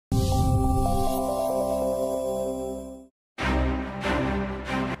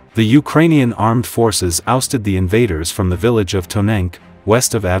The Ukrainian armed forces ousted the invaders from the village of Tonenk,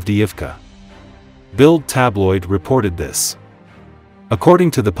 west of Avdiivka. Bild tabloid reported this.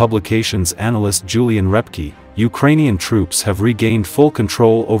 According to the publication's analyst Julian Repke, Ukrainian troops have regained full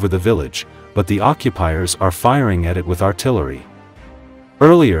control over the village, but the occupiers are firing at it with artillery.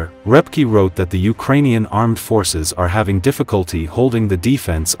 Earlier, Repke wrote that the Ukrainian armed forces are having difficulty holding the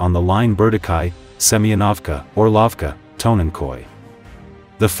defense on the line Berdikai, Semyonovka, Orlovka, Tonenkoy.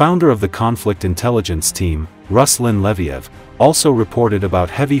 The founder of the conflict intelligence team, Ruslan Leviev, also reported about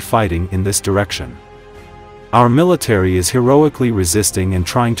heavy fighting in this direction. Our military is heroically resisting and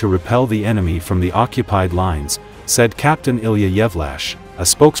trying to repel the enemy from the occupied lines, said Captain Ilya Yevlash, a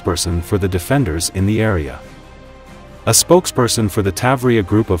spokesperson for the defenders in the area. A spokesperson for the Tavria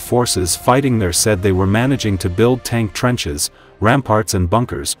group of forces fighting there said they were managing to build tank trenches, ramparts and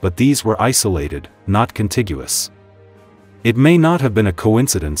bunkers, but these were isolated, not contiguous. It may not have been a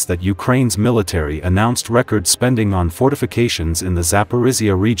coincidence that Ukraine's military announced record spending on fortifications in the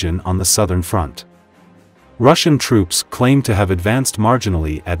Zaporizhia region on the southern front. Russian troops claim to have advanced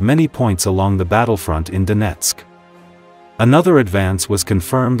marginally at many points along the battlefront in Donetsk. Another advance was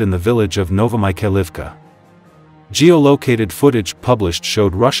confirmed in the village of Novomykhailivka. Geolocated footage published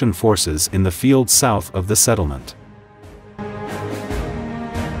showed Russian forces in the field south of the settlement.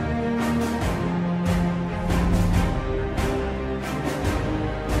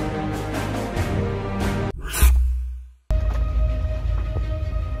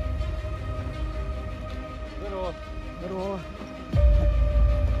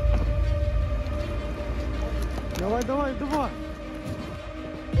 Давай, давай, давай!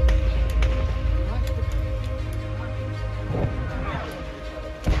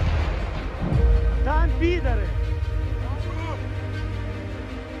 Там підари!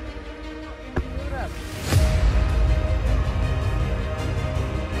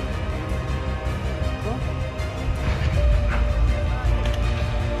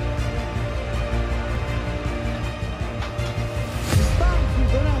 Дистанцію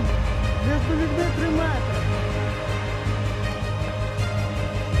беремо! Між людьми 3 метри!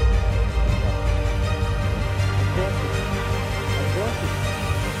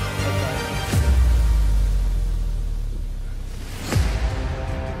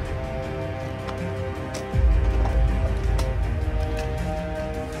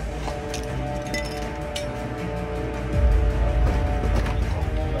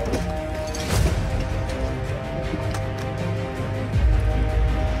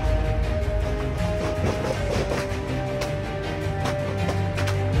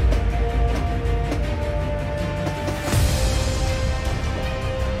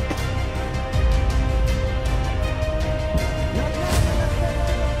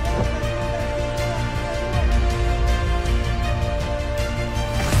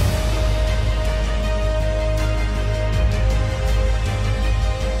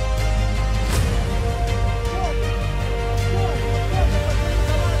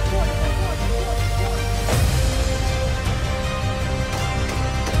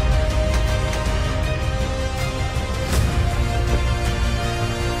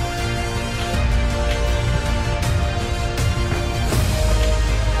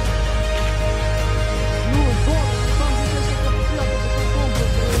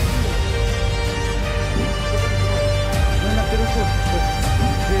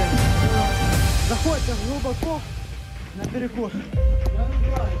 Заходьте глубоко на перекос.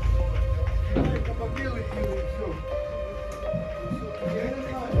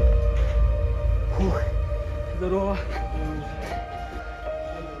 Фух, здорово.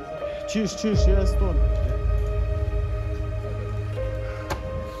 Чиш, я стон.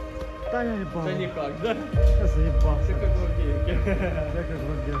 Да я ебал. Да никак, да? Я заебался. Ты как в Авдеевке. Я как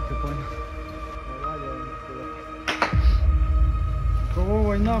в Авдеевке, понял. У кого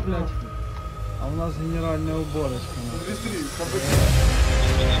война, блядь? А у нас генеральная уборочка.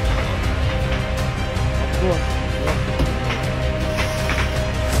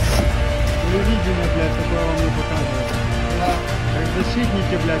 Телевидение, блядь, такое вам не показывает. Как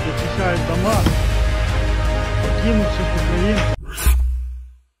защитники, блядь, очищают дома покинувших Украину.